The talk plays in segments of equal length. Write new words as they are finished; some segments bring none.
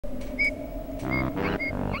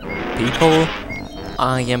People,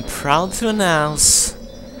 I am proud to announce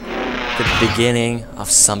the beginning of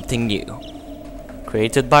something new.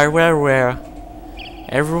 Created by Rareware.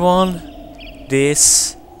 Everyone,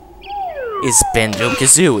 this is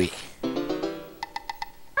Banjo-Kazooie.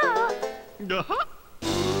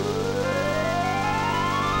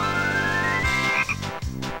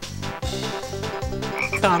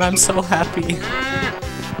 God, I'm so happy.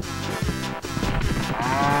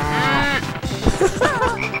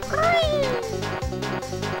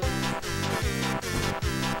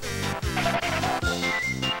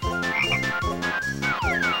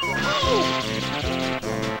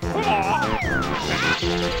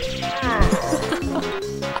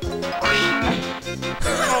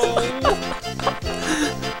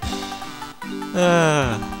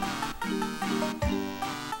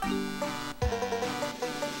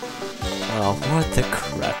 Oh, what the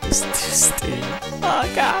crap is this thing?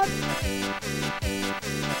 Oh god!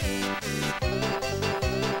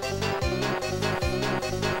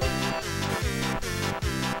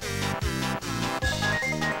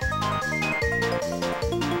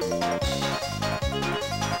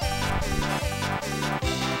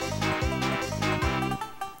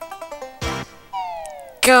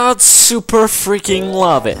 God, super freaking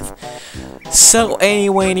love it! So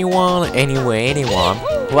anyway, anyone,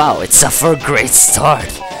 wow, it's off for a great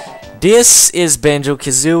start! This is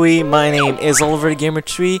Banjo-Kazooie, my name is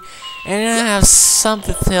Oliver_Gamer3, and I have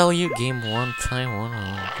something to tell you. Game 1 time 1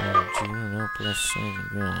 no plus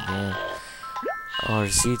or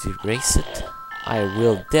Z to erase it. I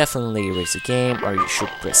will definitely erase the game, or you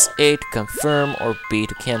should press A to confirm or B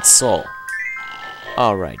to cancel.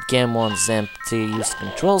 Alright, game 1 is empty. Use the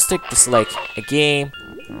control stick to select a game.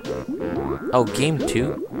 Oh, game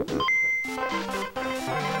 2?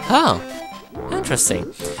 Oh,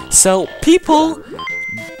 interesting. So, people,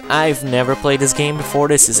 I've never played this game before.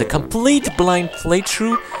 This is a complete blind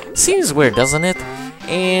playthrough. Seems weird, doesn't it?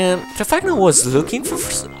 And the fact I was looking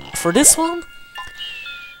for this one,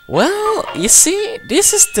 well, you see,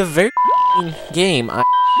 this is the very game I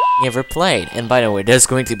ever played. And by the way, there's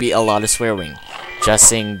going to be a lot of swearing. Just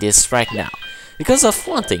saying this right now. Because of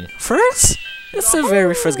one thing. First, it's the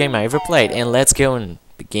very first game I ever played. And let's go and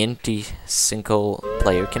begin the single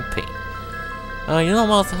player campaign. You know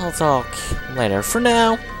what, I'll talk later. For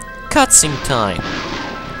now, cutscene time.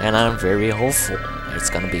 And I'm very hopeful.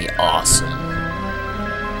 It's gonna be awesome.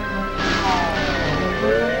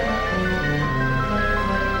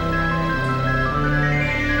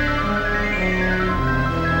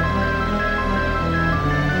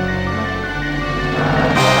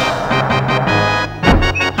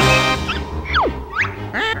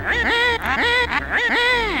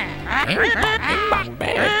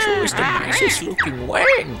 Banjo is the nicest looking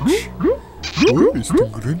wench. Oh, Mr.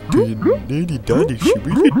 Grunty and Nanny Daddy, she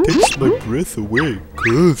really takes my breath away,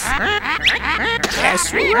 cuz.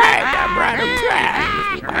 That's right, I'm rather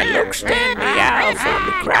proud. My looks stand me out from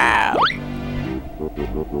the crowd.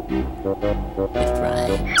 It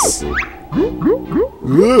rhymes.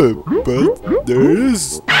 But there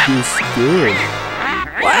is this girl.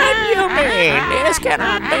 What do you mean? This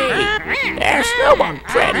cannot be. There's no one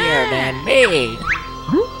prettier than me.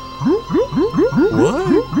 What?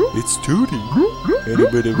 It's Tootie.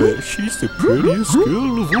 And she's the prettiest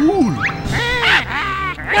girl of all.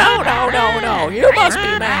 No. You must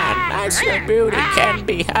be mad. Nicer beauty can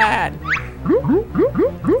be had.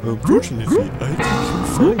 Unfortunately, I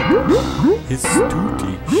think you'll find it's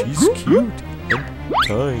Tootie. She's cute and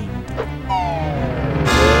kind.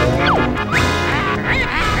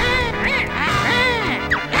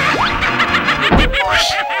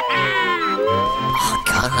 Oh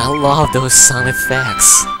god, I love those sound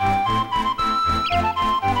effects.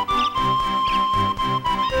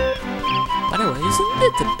 By the way, isn't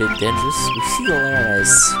it a bit dangerous? We see the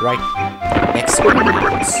Laras right next to them.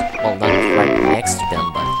 Well, not right next to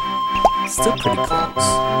them, but still pretty close.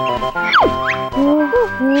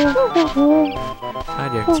 Hi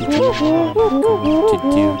there, Titi. What are you going to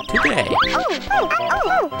do today?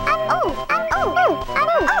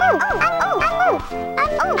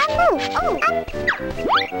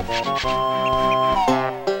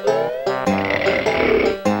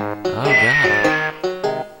 Oh god.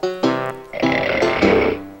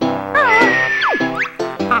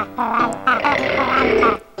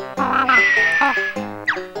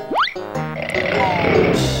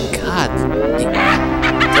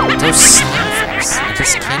 God, those sound effects, I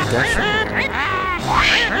just can't go through them.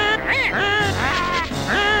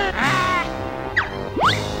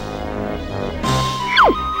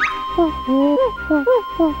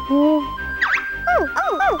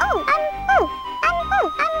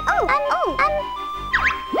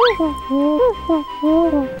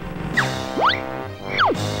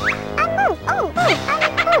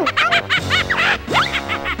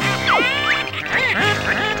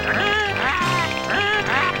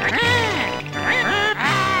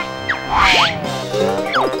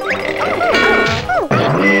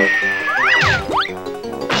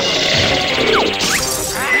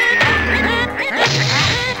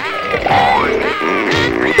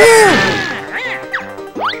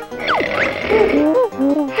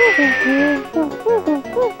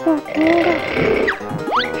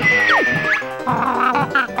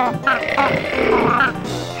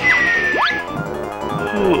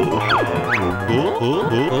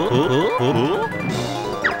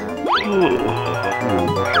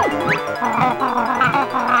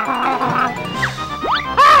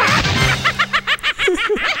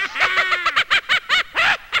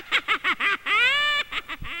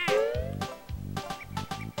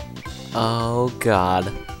 Oh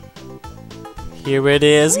god. Here it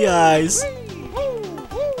is, guys.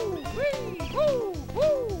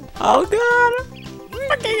 Oh god.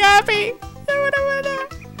 Fucking happy.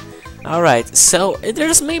 Alright, so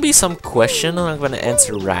there's maybe some question I'm gonna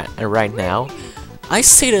answer right now. I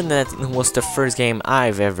stated that it was the first game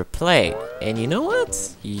I've ever played. And you know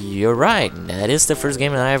what? You're right. That is the first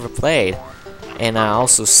game that I ever played. And I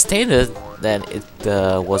also stated that it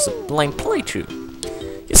was a blind playthrough.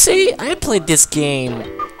 You see, I played this game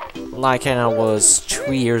like I was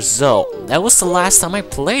 3 years old. That was the last time I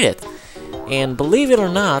played it. And believe it or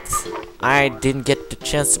not, I didn't get the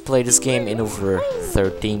chance to play this game in over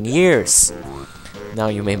 13 years. Now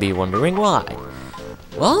you may be wondering why.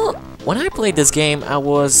 Well, when I played this game, I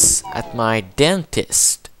was at my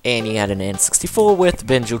dentist, and he had an N64 with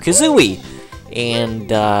Banjo-Kazooie. And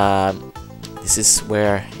this is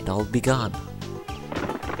where it all began.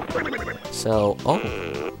 So, oh,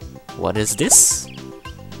 what is this?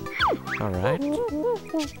 Alright.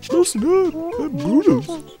 Listen up, I'm Bruno's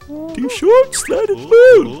T-shirt slatted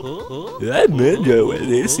food. I'm Banjo, and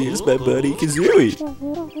this is my buddy Kazooie.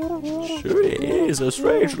 Sure is a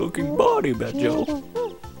strange looking body, Banjo.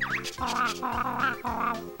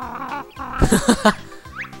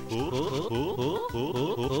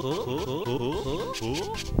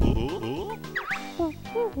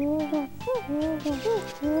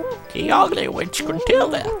 The ugly witch could tell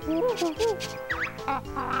that.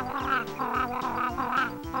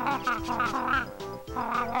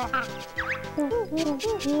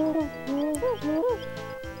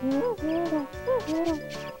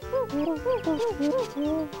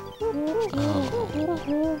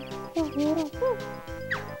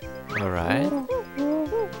 Alright.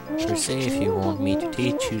 Press A if you want me to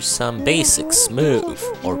teach you some basics, move.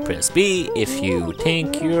 Or press B if you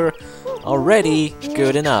think you're already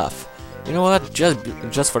good enough. You know what,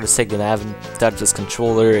 just for the sake that I haven't touched this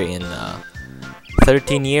controller in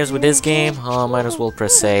 13 years with this game, I might as well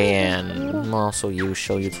press A and also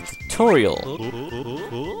show you the tutorial.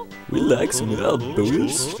 We like some help,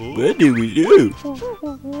 boys. What do we do?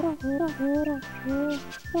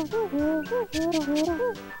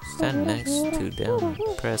 Stand next to them,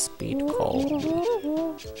 press B to call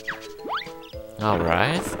me.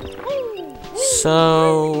 Alright.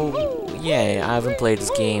 So, yeah, I haven't played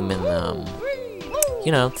this game in,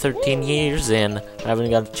 you know, 13 years, and I haven't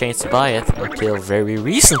got a chance to buy it until very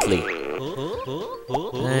recently.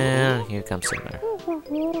 And here comes Signar.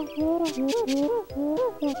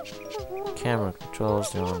 Camera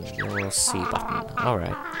controls on the little C button.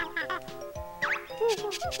 Alright.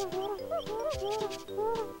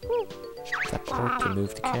 Tap R to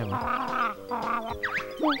move the camera.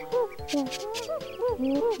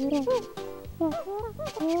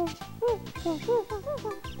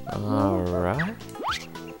 Alright.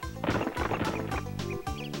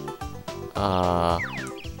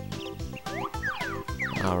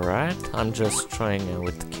 Alright, I'm just trying it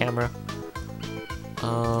with the camera.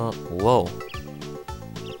 Whoa.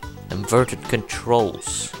 Inverted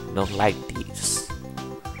controls. Don't like these.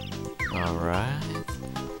 Alright.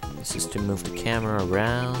 This is to move the camera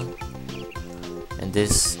around. And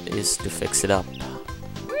this is to fix it up.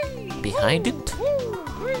 Behind it?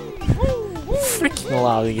 Freaking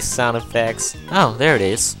love these sound effects. Oh, there it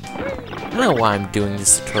is. I don't know why I'm doing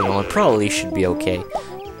this tutorial. It probably should be okay.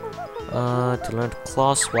 To learn the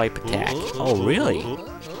claw swipe attack. Oh, really?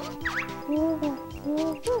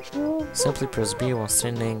 Simply press B while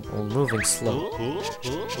standing or moving slow.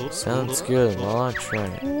 Sounds good. Well, I'll try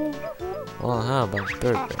it. Well, how about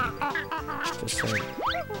bird brain? Just saying.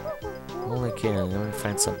 Only can. Let me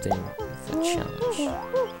find something with a challenge.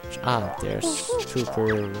 Ah, there's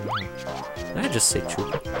Trooper. Did I just say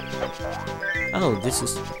Trooper? Oh, this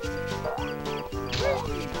is...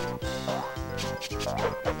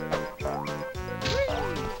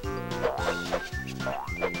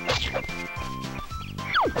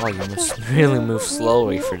 Oh, you must really move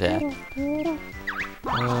slowly for that.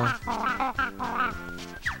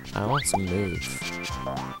 I want to move.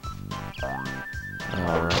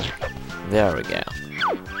 Alright. There we go.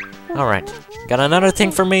 Alright. Got another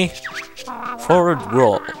thing for me? Forward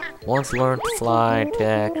roll. Once learn to fly,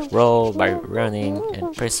 attack, roll by running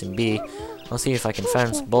and pressing B. I'll see if I can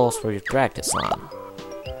find some balls for you to practice on.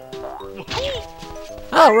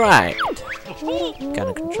 Alright!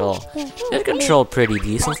 Kinda control. It controlled pretty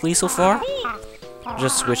decently so far.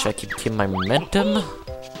 Just wish I could keep my momentum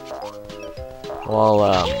while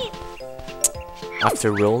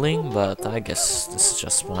after rolling, but I guess this is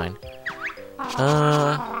just fine.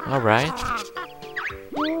 Alright.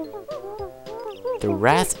 The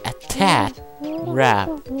rat attack rap.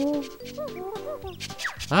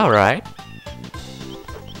 Alright.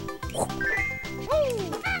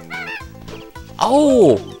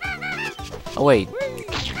 Oh! Oh wait.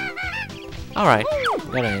 Alright.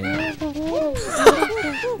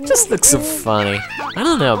 Just looks so funny. I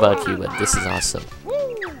don't know about you, but this is awesome.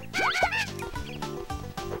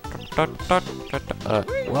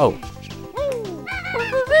 Whoa.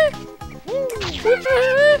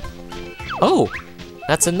 Oh!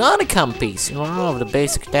 That's a non-account piece. You're out of the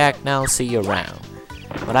basic attack, now see you around.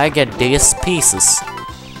 But I get these pieces.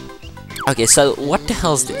 Okay, so what the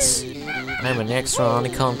hell's this? I'm an extra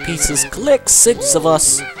on-account pieces. Collect 6 of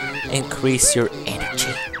us. Increase your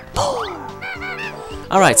energy.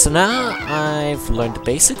 Alright, so now I've learned the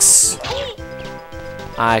basics.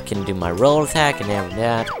 I can do my roll attack and every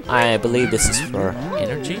that. I believe this is for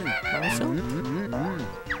energy.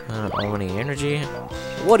 Only energy.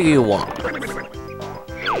 What do you want?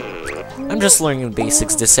 I'm just learning the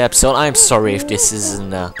basics this episode. I'm sorry if this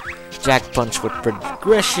isn't a Jack Punch with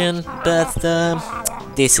progression, but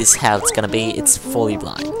this is how it's gonna be. It's fully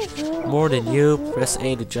blind. More than you, press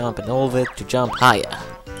A to jump and hold it to jump higher.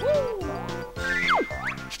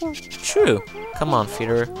 True. Come on,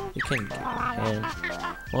 Feeder. You can get your hand.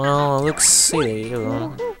 Well, it looks silly.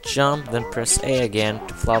 You jump, then press A again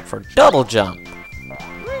to flop for double jump.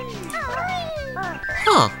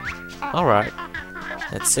 Huh. Alright.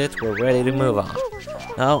 That's it, we're ready to move on.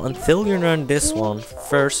 Now, until you learn this one,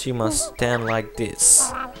 first you must stand like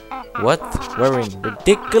this. What? Wearing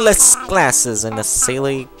ridiculous glasses and a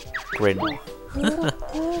silly grin.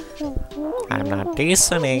 I'm not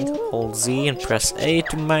listening. Hold Z and press A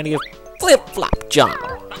to mighty flip-flop jump.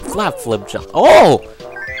 Flip jump. Oh!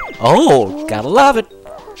 Oh, gotta love it.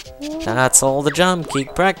 That's all the jump,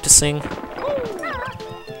 keep practicing.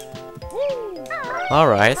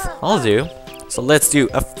 Alright, I'll do. So let's do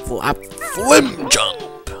a flim jump.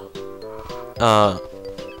 I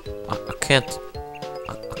can't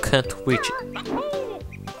reach it.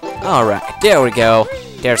 Alright, there we go.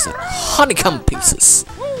 There's a honeycomb pieces.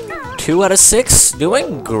 2 out of 6,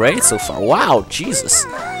 doing great so far. Wow, Jesus.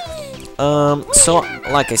 So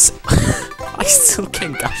like I said, I still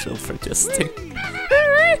can't gush over this thing.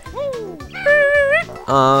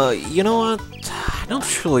 You know what? I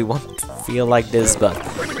don't really want to feel like this, but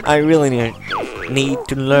I really need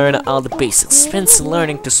to learn all the basics. Spend some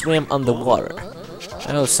learning to swim underwater.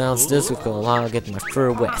 Oh, sounds difficult. I'll get my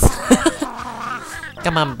fur wet.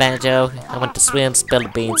 Come on, Banjo. I want to swim, spill the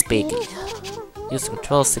beans, Beaky. Use the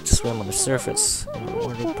control stick to swim on the surface. In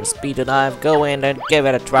order for speed to dive, go in and give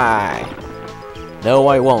it a try. No,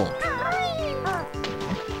 I won't.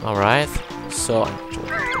 Alright, so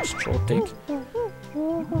control tick.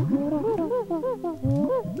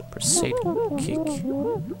 Proceed kick.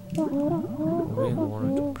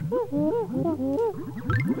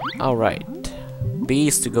 Alright. B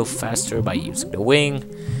is to go faster by using the wing,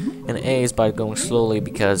 and A is by going slowly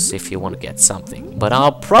because if you want to get something. But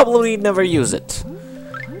I'll probably never use it.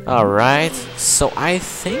 Alright, so I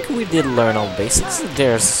think we did learn all basics.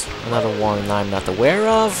 There's another one I'm not aware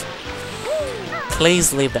of.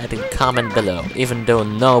 Please leave that in comment below, even though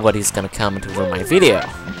nobody's gonna comment over my video.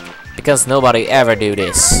 Because nobody ever do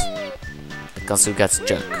this. Because you got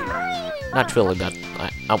junk. Not really, but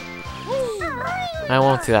I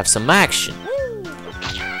want to have some action.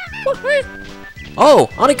 Oh,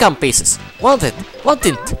 honeycomb pieces. Want it. Want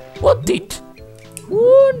it. Want it.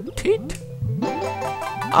 Want it.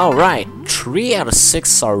 Alright, 3 out of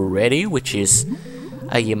 6 are ready, which is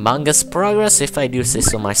a humongous progress if I do say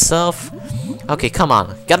so myself. Okay, come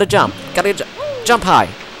on. Gotta jump. Gotta jump high.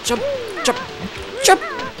 Jump. Jump. Jump.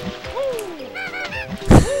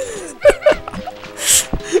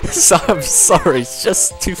 So I'm sorry, it's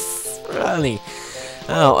just too funny.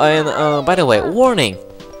 Oh, and by the way, warning.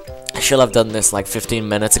 should have done this like 15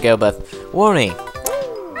 minutes ago, but warning.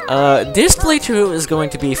 This playthrough is going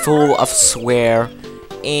to be full of swear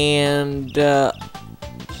and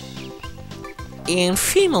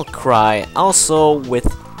female cry, also with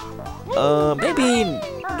maybe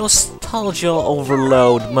nostalgia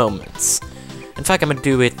overload moments. In fact, I'm gonna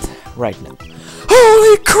do it right now.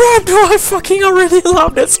 Holy crap, do I fucking already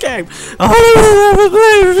love this game!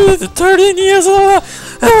 13 years old!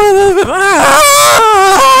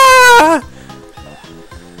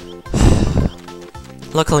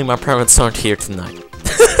 Luckily, my parents aren't here tonight.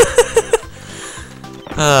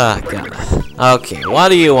 Ah, God. Okay, what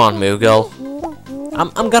do you want, Moogle?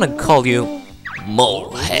 I'm gonna call you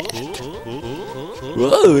Molehead.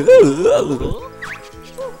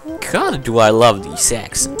 God, do I love these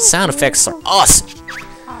accents. Sound effects are awesome.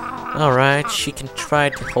 Alright, she can try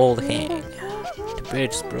to hold hang. The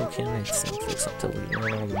bridge is broken, it's fixed until we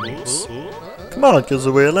learn all the moves. Come on,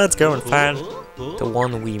 Kazooie, let's go and find the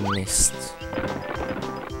one we missed.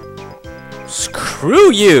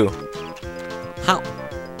 Screw you! How?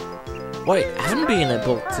 Wait, I haven't been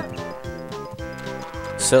able to...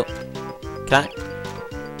 So, can I...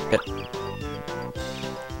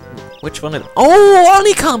 Which one is... Oh,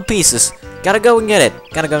 honeycomb pieces! Gotta go and get it.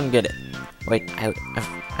 Gotta go and get it. Wait, I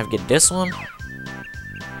get this one?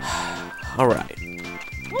 Alright.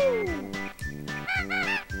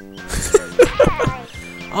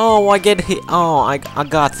 Oh, I get hit. Oh, I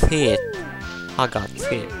got hit. I got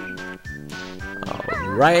hit.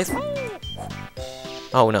 Alright.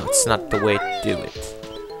 Oh no, it's not the way to do it.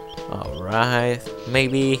 Alright.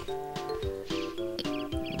 Maybe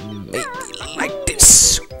like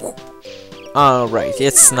this. Alright,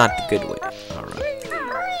 it's not the good way. Alright.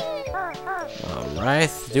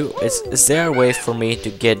 Alright. Is there a way for me to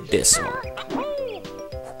get this one?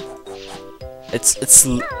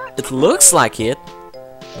 It looks like it.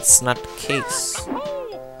 It's not the case.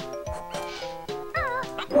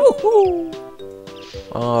 Woohoo!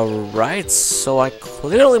 Alright, so I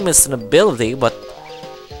clearly missed an ability, but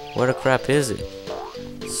where the crap is it?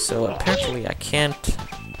 So apparently I can't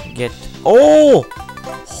get... Oh!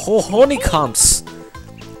 Oh, honeycombs!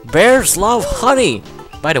 Bears love honey!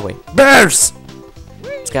 By the way, bears!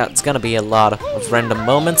 It's gonna be a lot of random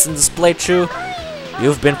moments in this playthrough.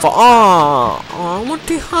 You've been for... Oh, I want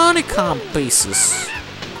the honeycomb pieces.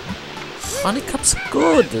 Honeycombs are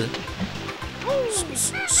good.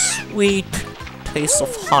 Sweet taste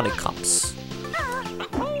of honeycombs.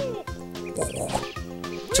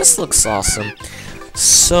 Just looks awesome.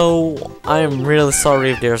 So I'm really sorry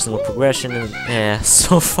if there's no progression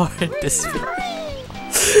so far in this video.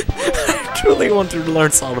 I truly want to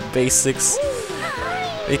learn all the basics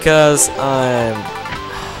because I'm...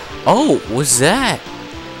 Oh, what's that?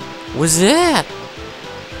 What's that?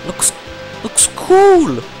 Looks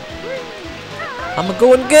cool. I'm gonna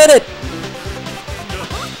go and get it.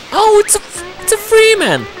 Oh, it's a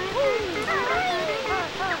Freeman.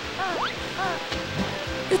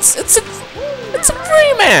 It's a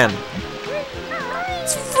Freeman.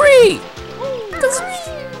 It's free.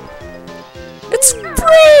 It's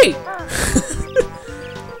free.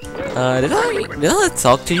 Did I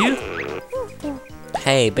talk to you?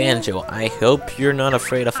 Hey, Banjo. I hope you're not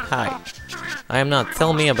afraid of height. I am not.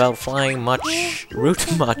 Tell me about flying root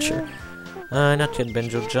matcher. Not yet,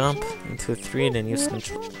 Banjo. Jump into 3, then use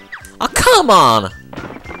control. Oh, come on!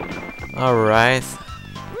 Alright.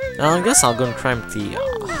 I guess I'll go and climb the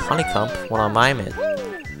honeycomb when I mime it.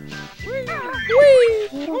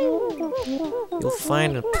 You'll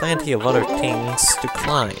find plenty of other things to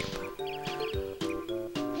climb.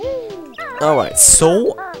 Alright,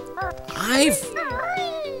 so I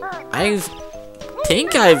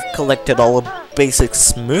think I've collected all the basic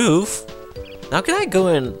smooth. Now can I go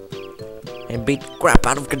in and beat crap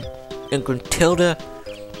out of Gruntilda?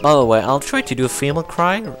 By the way, I'll try to do a female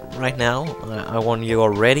cry right now. I warn you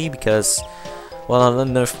already because, well, I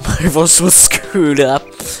don't know if my voice was screwed up.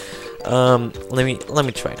 Let me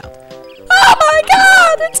try it out. Oh my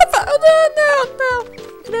God! It's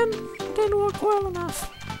no, didn't work well enough.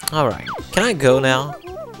 All right, can I go now?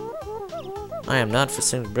 I am not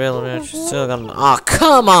fixing the brilliant. Still gonna. Oh,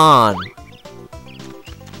 come on!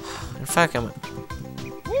 In fact, I'm.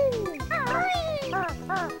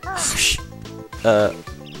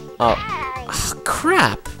 Oh,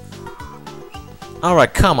 crap! All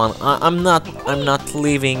right, come on. I'm not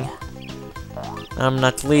leaving. I'm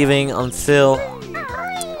not leaving until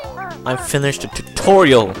I finish the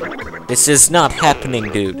tutorial. This is not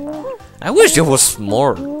happening, dude. I wish there was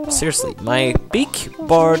more seriously, my big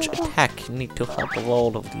barge attack need to help with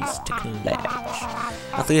all of these taking ledge.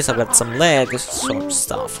 At least I've got some leg sort of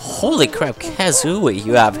stuff. Holy crap, Kazooie,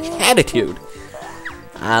 you have attitude.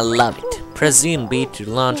 I love it. Press Z and B to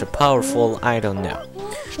launch a powerful, I don't know.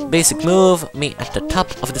 Basic move, me at the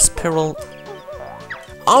top of the spiral.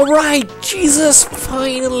 Alright, Jesus,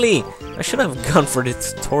 finally! I should have gone for the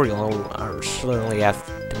tutorial, or should I only have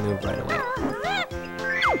to move right away?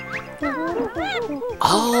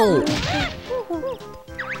 Oh!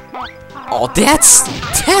 Oh, that's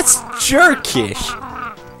jerkish!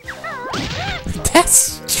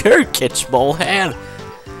 That's jerkish, bullhead!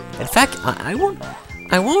 In fact, I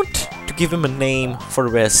want to give him a name for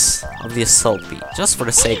the rest of the assault beat, just for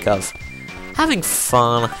the sake of having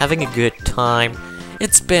fun, having a good time.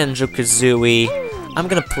 It's Banjo-Kazooie. I'm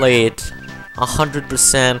gonna play it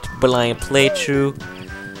 100% blind playthrough.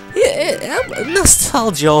 Yeah,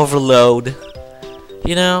 nostalgia overload.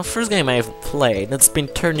 You know, first game I've played. It's been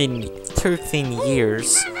 13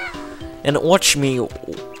 years, and watch me,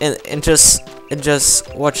 and just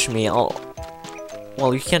watch me.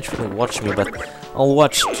 Well, you can't really watch me, but I'll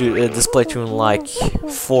watch this playthrough in like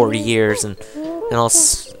 4 years, and I'll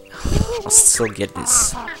still get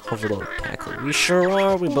this overload tackle. We sure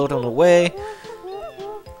are. We both on the way.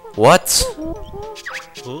 What?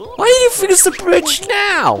 Why did you fix the bridge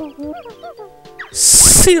now?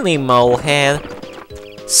 Silly molehead.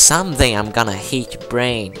 Someday I'm gonna hate your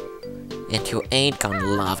brain, and you ain't gonna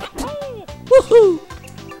love it. Woohoo!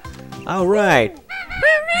 Alright.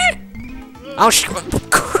 Oh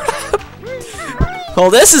crap! Well,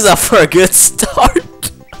 this is up for a good start.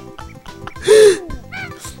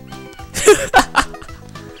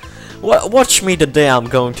 Watch me the day I'm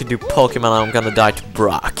going to do Pokemon. I'm gonna die to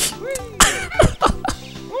Brock.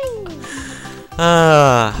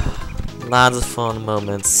 Lots of fun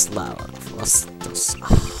moments. Oh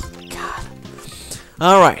God.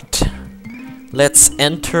 Alright. Let's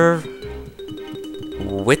enter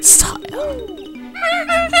with style.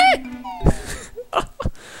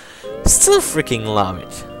 Still freaking love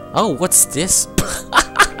it. Oh, what's this?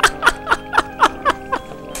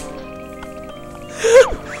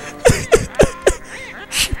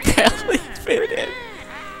 She barely fit in.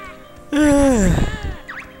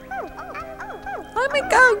 Let me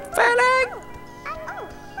go, Fennec!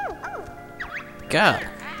 God,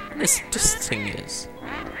 this thing is.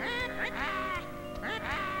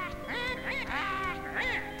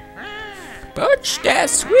 Punch that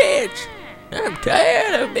switch! I'm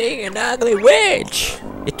tired of being an ugly witch!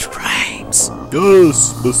 It rhymes!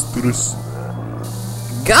 Yes, mistress.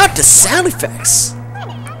 God, the sound effects!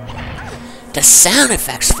 The sound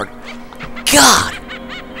effects for God!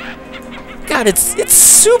 God, it's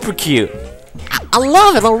super cute! I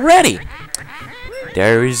love it already!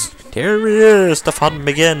 There it is, the fun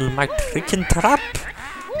begins, my trick and trap!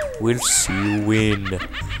 We'll see you win.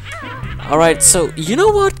 Alright, so, you know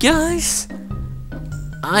what, guys?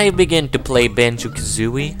 I begin to play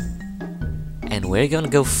Banjo-Kazooie, and we're gonna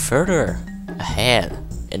go further ahead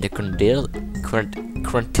in the Gruntilda.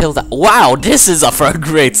 Wow, this is off for a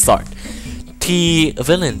great start. The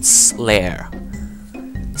villain's lair.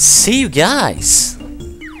 See you guys.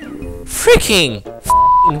 Freaking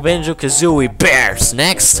Banjo-Kazooie bears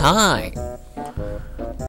next time.